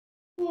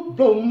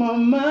Blow my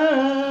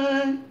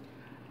mind.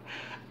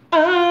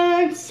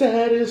 I'm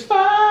satisfied.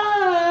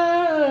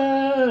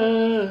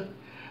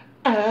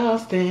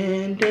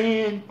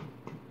 Outstanding.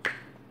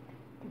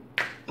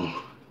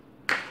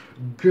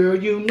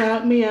 Girl, you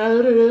knock me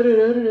out.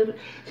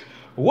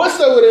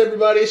 What's up with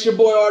everybody? It's your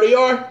boy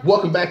RDR.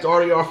 Welcome back to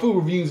RDR Food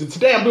Reviews. And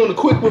today I'm doing a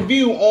quick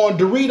review on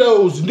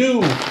Doritos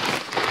New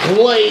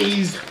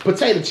Blaze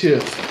Potato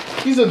Chips.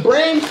 These are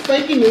brand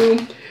spanking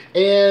new.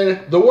 And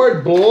the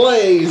word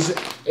blaze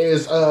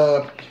is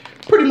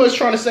pretty much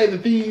trying to say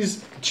that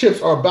these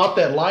chips are about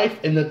that life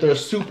and that they're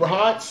super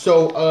hot.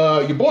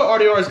 So your boy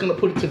RDR is going to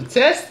put it to the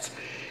test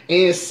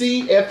and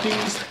see if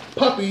these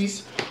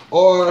puppies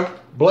are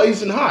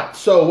blazing hot.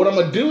 So what I'm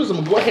going to do is I'm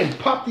going to go ahead and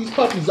pop these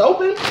puppies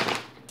open.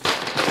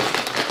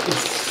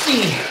 Let's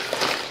see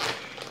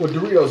what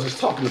Doritos is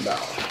talking about.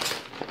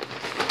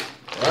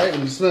 All right, let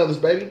me smell this,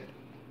 baby.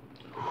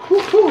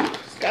 Whew,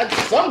 it's got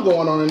something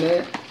going on in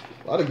there.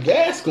 A lot of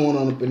gas going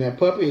on up in that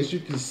puppy, as you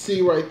can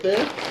see right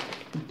there.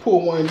 You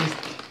pull one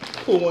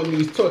of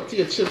these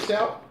tortilla chips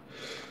out.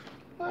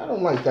 I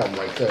don't like that one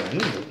right there.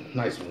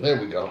 Nice one.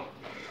 There we go.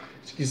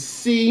 As you can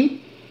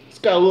see, it's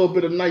got a little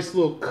bit of nice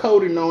little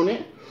coating on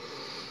it.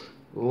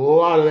 A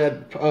lot of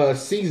that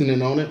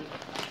seasoning on it.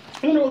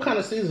 I don't know what kind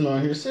of seasoning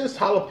on here. It says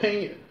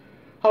jalapeno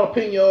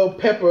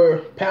pepper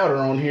powder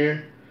on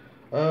here.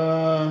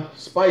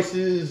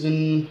 Spices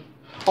and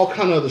all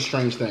kind of other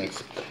strange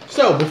things.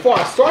 So before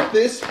I start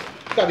this,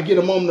 I got to get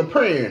a moment of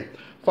prayer.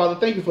 Father,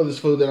 thank you for this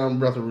food that I'm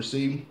about to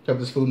receive. Help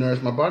this food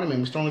nourish my body, make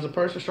me strong as a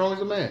person, strong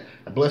as a man.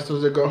 And bless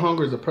those that go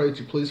hungry. As I pray that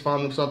you please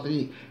find them something to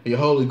eat. In your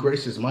holy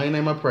gracious mighty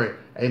name I pray.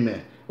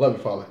 Amen. Love you,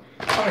 Father.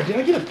 All right, did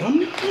I get a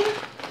thumbnail here?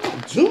 What am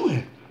I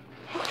doing?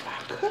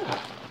 How could I?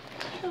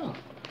 Hell.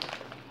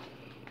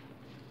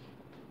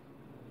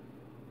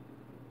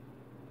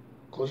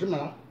 Close your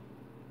mouth.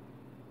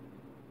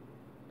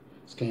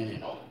 Scan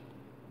in.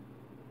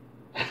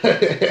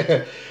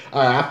 Alright,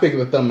 I'll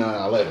figure the thumbnail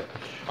out later.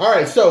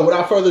 Alright, so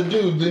without further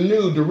ado, the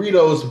new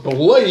Doritos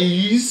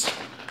Blaze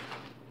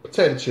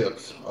Potato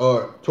Chips,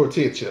 or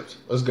Tortilla Chips.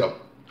 Let's go.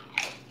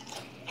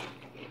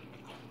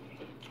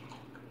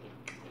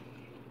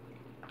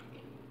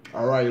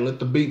 Alright, let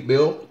the beat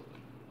build.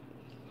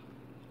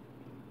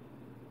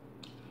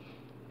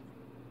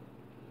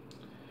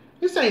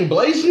 This ain't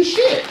blazing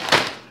shit.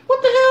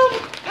 What the hell?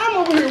 I'm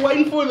over here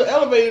waiting for the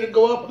elevator to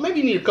go up. Maybe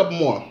you need a couple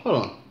more.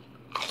 Hold on.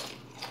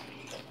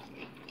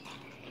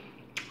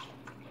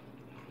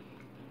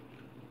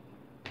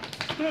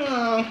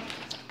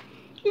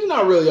 It's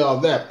not really all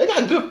that. They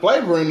got good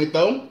flavor in it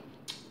though.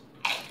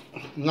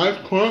 Nice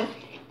crunch.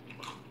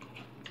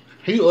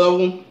 Heat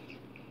level,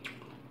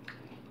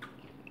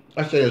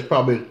 I say it's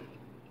probably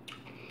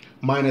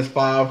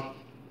 -5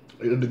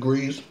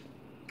 degrees.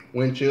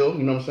 Wind chill,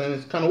 you know what I'm saying?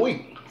 It's kind of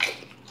weak.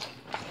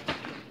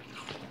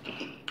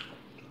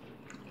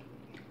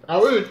 I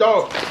really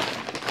thought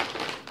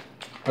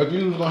that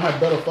these was gonna have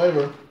better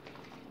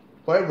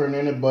flavoring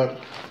in it, but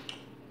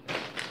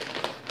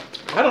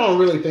I don't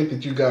really think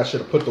that you guys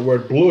should have put the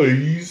word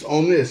blaze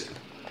on this.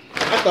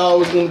 I thought I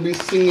was going to be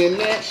singing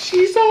that.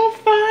 She's on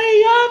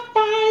fire,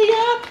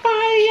 fire,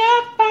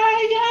 fire,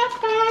 fire.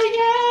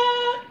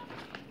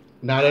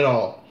 Not at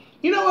all.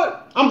 You know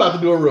what? I'm about to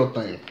do a real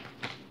thing.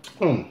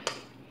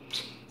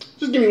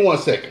 Just give me 1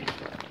 second.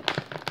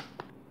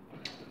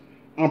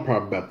 I'm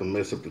probably about to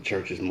mess up the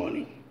church's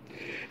money.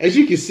 As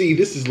you can see,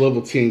 this is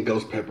level 10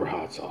 ghost pepper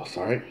hot sauce,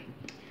 all right?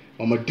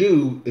 What I'm going to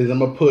do is I'm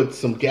going to put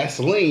some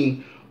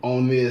gasoline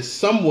on this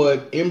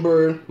somewhat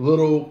ember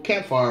little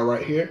campfire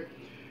right here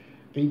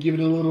and give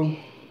it a little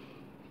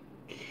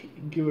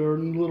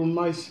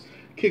nice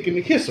kick in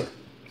the kisser.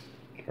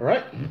 All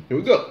right, here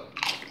we go.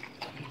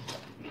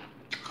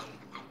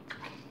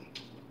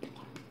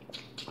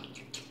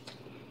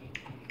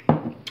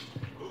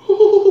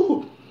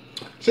 Ooh.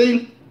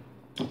 See,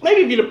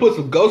 maybe if you'd have put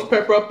some ghost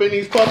pepper up in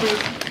these puppies,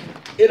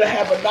 it'll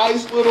have a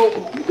nice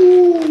little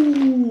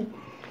ooh.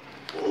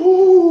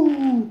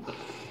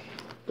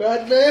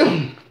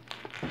 Goddamn.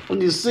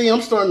 You see,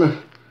 I'm starting to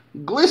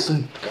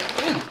glisten.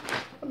 Goddamn,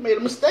 I made a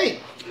mistake.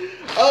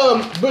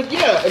 But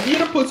yeah, if you'd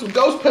have put some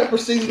ghost pepper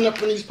seasoning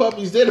up in these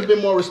puppies, they'd have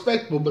been more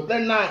respectable, but they're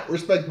not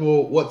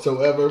respectable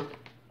whatsoever.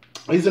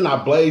 These are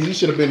not Blaze. These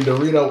should have been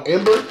Dorito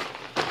Ember.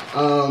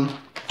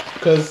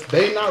 Because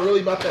they're not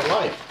really about that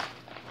life.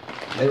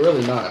 They're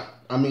really not.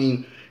 I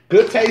mean,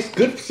 good taste,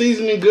 good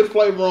seasoning, good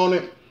flavor on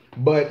it,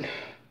 but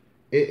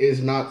it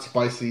is not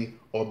spicy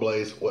or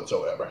Blaze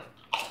whatsoever.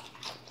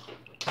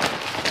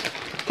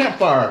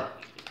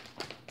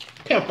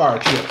 Campfire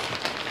chips.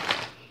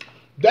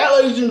 That,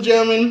 ladies and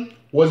gentlemen,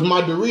 was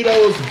my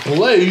Doritos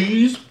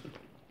Blaze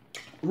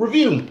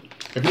review.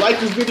 If you like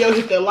this video,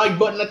 hit that like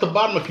button at the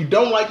bottom. If you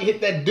don't like it,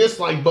 hit that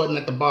dislike button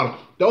at the bottom.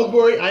 Don't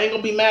worry, I ain't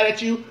gonna be mad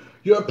at you.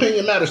 Your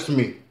opinion matters to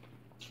me.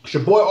 It's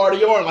your boy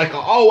RDR, and like I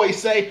always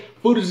say,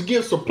 food is a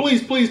gift, so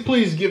please, please,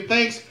 please give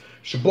thanks.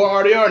 It's your boy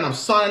RDR, and I'm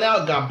signing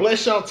out. God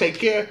bless y'all. Take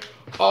care.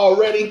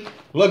 Already.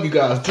 Love you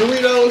guys.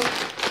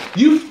 Doritos,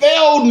 you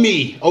failed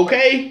me,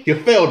 okay?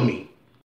 You failed me.